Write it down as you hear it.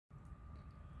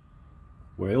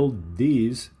Well,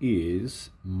 this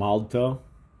is Malta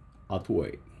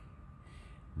Hatuey.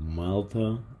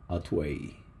 Malta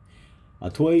Hatuey.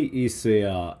 Hatuey is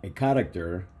a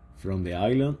character from the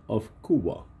island of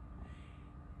Cuba.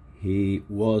 He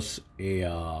was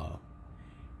an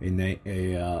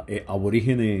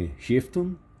Aborigine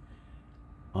chieftain,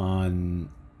 and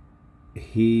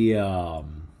he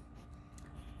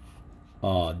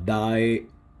died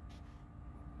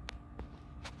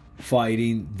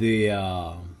fighting the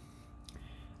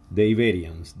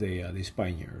Iberians, the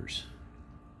Spaniards.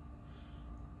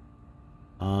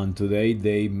 And today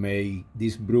they make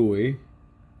this brewer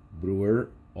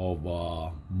of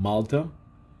Malta.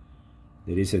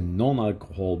 There is a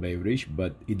non-alcohol beverage,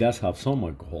 but it does have some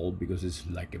alcohol because it's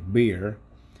like a beer,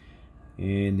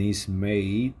 and it's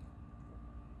made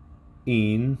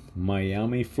in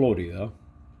Miami, Florida,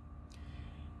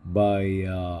 by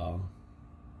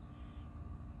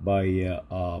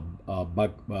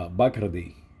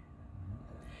Bacardi.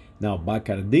 Now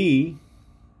Bacardi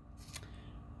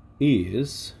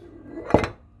is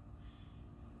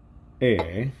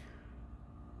a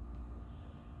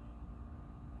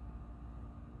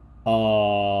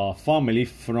family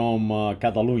from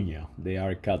Catalonia. They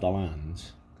are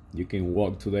Catalans. You can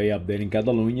walk today up there in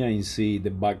Catalonia and see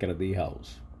the Bacardi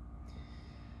house.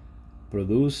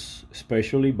 Produced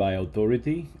specially by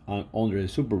authority and under the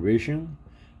supervision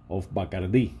of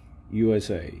Bacardi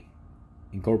USA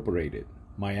Incorporated,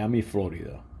 Miami,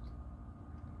 Florida.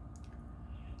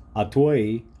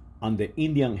 Hatuey and the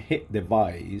Indian head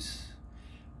device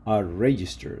are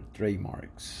registered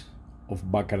trademarks of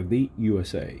Bacardi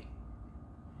USA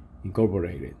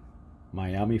Incorporated,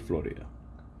 Miami, Florida.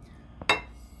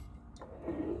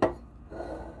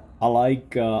 I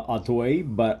like Hatuey,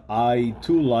 but I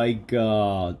too like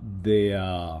the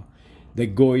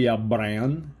Goya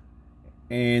brand,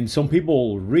 and some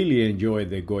people really enjoy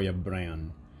the Goya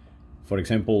brand. For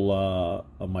example,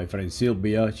 my friend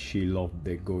Sylvia, she loved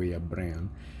the Goya brand.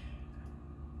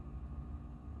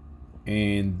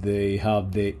 And they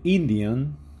have the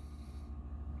Indian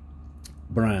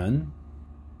brand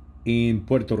in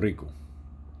Puerto Rico.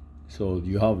 So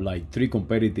you have like three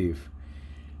competitive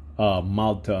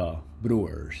Malta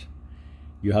brewers.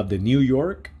 You have the New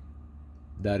York,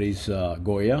 that is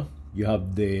Goya. You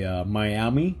have the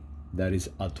Miami, that is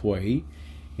Hatuey.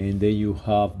 And then you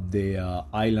have the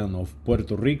island of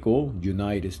Puerto Rico,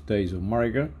 United States of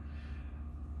America,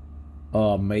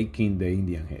 making the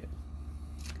Indian head.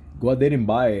 Go out there and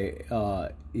buy it.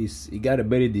 It got a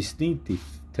very distinctive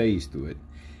taste to it.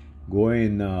 Go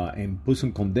in and put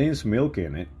some condensed milk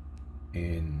in it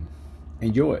and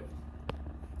enjoy it.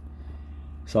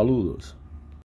 Saludos.